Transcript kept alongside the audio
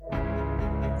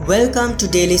Welcome to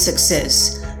Daily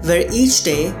Success, where each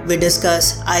day we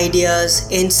discuss ideas,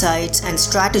 insights, and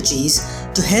strategies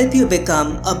to help you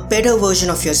become a better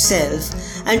version of yourself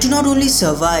and to not only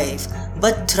survive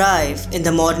but thrive in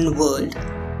the modern world.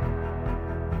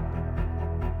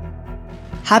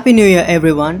 Happy New Year,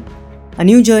 everyone! A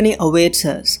new journey awaits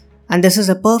us, and this is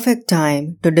a perfect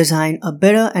time to design a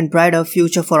better and brighter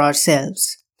future for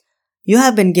ourselves. You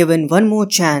have been given one more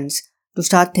chance to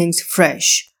start things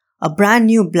fresh. A brand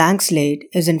new blank slate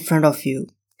is in front of you.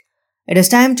 It is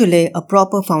time to lay a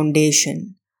proper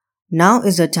foundation. Now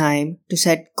is the time to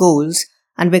set goals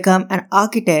and become an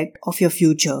architect of your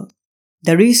future.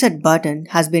 The reset button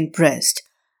has been pressed,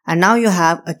 and now you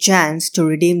have a chance to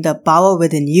redeem the power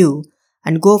within you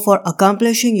and go for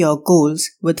accomplishing your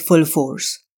goals with full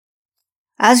force.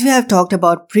 As we have talked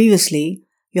about previously,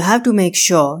 you have to make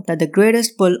sure that the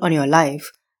greatest pull on your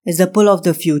life is the pull of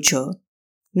the future.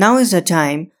 Now is the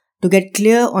time to get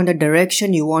clear on the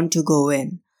direction you want to go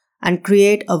in and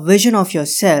create a vision of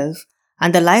yourself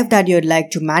and the life that you'd like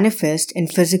to manifest in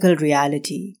physical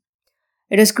reality.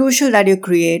 It is crucial that you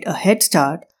create a head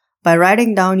start by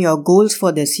writing down your goals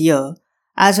for this year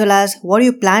as well as what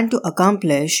you plan to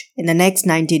accomplish in the next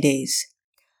 90 days.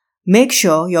 Make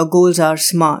sure your goals are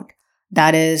SMART,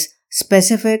 that is,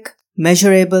 specific,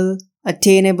 measurable,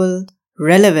 attainable,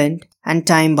 relevant, and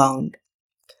time-bound.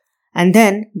 And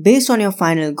then, based on your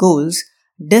final goals,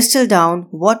 distill down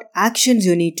what actions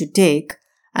you need to take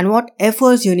and what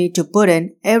efforts you need to put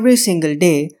in every single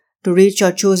day to reach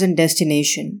your chosen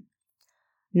destination.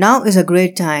 Now is a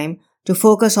great time to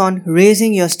focus on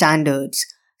raising your standards,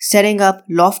 setting up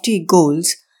lofty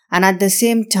goals, and at the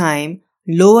same time,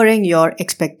 lowering your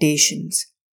expectations.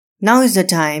 Now is the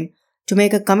time to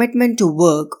make a commitment to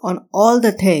work on all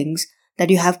the things that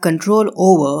you have control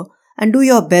over and do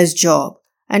your best job,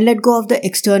 and let go of the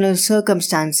external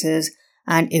circumstances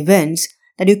and events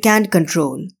that you can't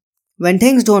control. When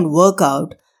things don't work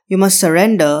out, you must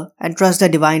surrender and trust the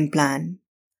divine plan.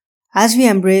 As we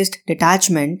embraced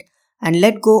detachment and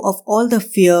let go of all the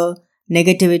fear,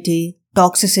 negativity,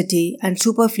 toxicity, and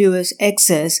superfluous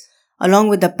excess along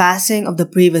with the passing of the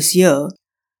previous year,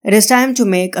 it is time to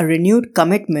make a renewed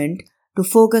commitment to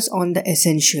focus on the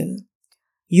essential.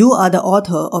 You are the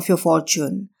author of your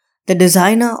fortune, the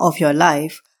designer of your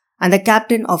life, and the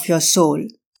captain of your soul.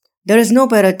 There is no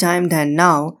better time than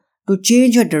now to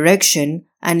change your direction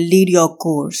and lead your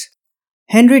course.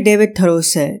 Henry David Thoreau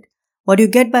said, "What you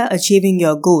get by achieving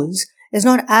your goals is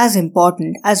not as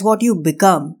important as what you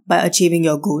become by achieving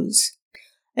your goals."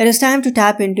 It is time to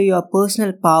tap into your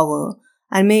personal power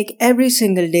and make every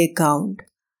single day count.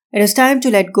 It is time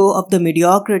to let go of the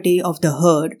mediocrity of the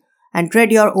herd and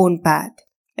tread your own path.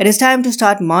 It is time to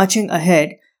start marching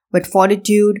ahead with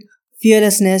fortitude,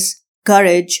 fearlessness,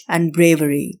 courage, and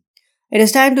bravery. It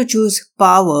is time to choose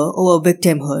power over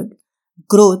victimhood,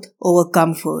 growth over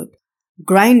comfort,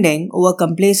 grinding over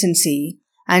complacency,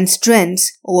 and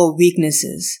strengths over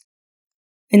weaknesses.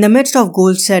 In the midst of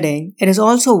goal setting, it is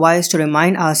also wise to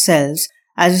remind ourselves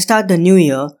as we start the new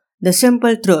year the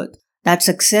simple truth that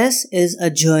success is a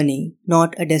journey,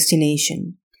 not a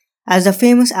destination. As the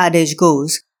famous adage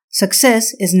goes,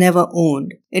 success is never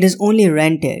owned, it is only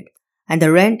rented, and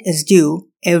the rent is due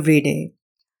every day.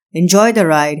 Enjoy the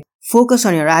ride, focus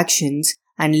on your actions,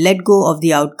 and let go of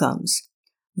the outcomes.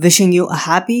 Wishing you a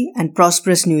happy and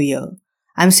prosperous new year.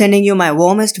 I'm sending you my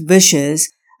warmest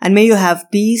wishes, and may you have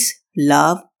peace,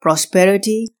 love,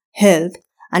 prosperity, health,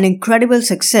 and incredible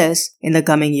success in the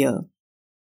coming year.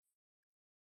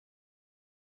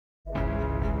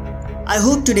 I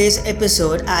hope today's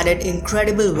episode added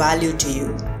incredible value to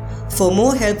you. For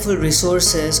more helpful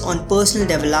resources on personal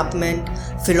development,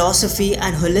 philosophy,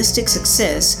 and holistic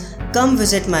success, come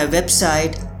visit my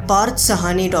website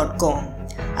parthsahani.com.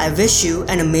 I wish you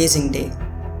an amazing day.